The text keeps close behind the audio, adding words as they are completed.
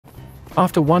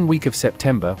After 1 week of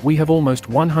September, we have almost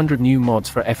 100 new mods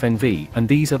for FNV, and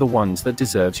these are the ones that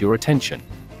deserves your attention.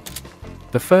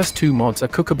 The first two mods are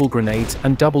Cookable Grenades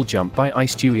and Double Jump by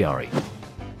Icedewiari.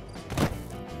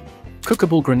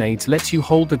 Cookable Grenades lets you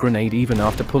hold the grenade even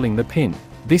after pulling the pin.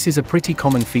 This is a pretty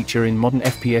common feature in modern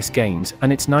FPS games,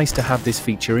 and it's nice to have this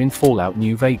feature in Fallout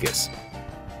New Vegas.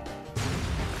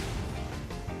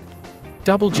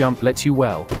 Double Jump lets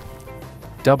you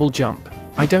double jump.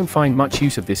 I don't find much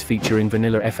use of this feature in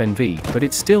vanilla FNV, but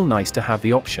it's still nice to have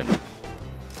the option.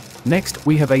 Next,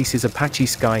 we have Ace's Apache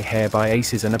Sky Hair by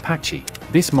Aces and Apache.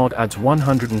 This mod adds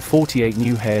 148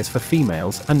 new hairs for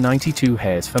females and 92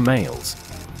 hairs for males.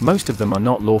 Most of them are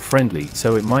not lore-friendly,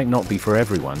 so it might not be for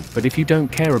everyone, but if you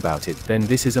don't care about it, then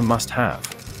this is a must-have.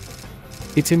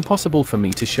 It's impossible for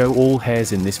me to show all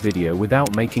hairs in this video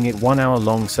without making it 1 hour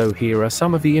long, so here are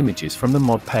some of the images from the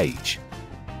mod page.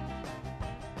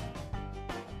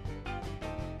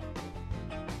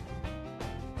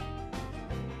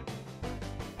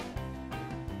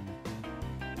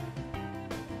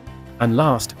 And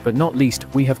last, but not least,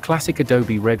 we have classic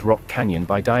Adobe Red Rock Canyon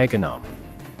by Diagonam.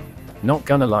 Not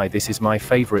gonna lie, this is my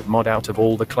favorite mod out of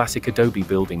all the classic Adobe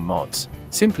building mods.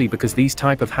 Simply because these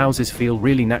type of houses feel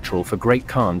really natural for Great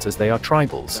Khans as they are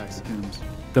tribals.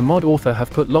 The mod author have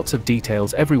put lots of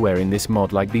details everywhere in this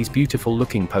mod, like these beautiful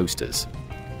looking posters.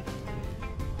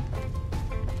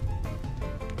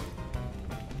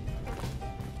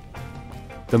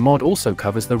 The mod also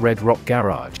covers the Red Rock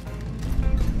Garage.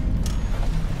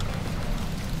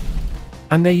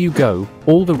 And there you go,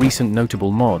 all the recent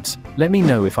notable mods. Let me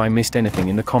know if I missed anything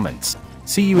in the comments.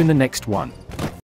 See you in the next one.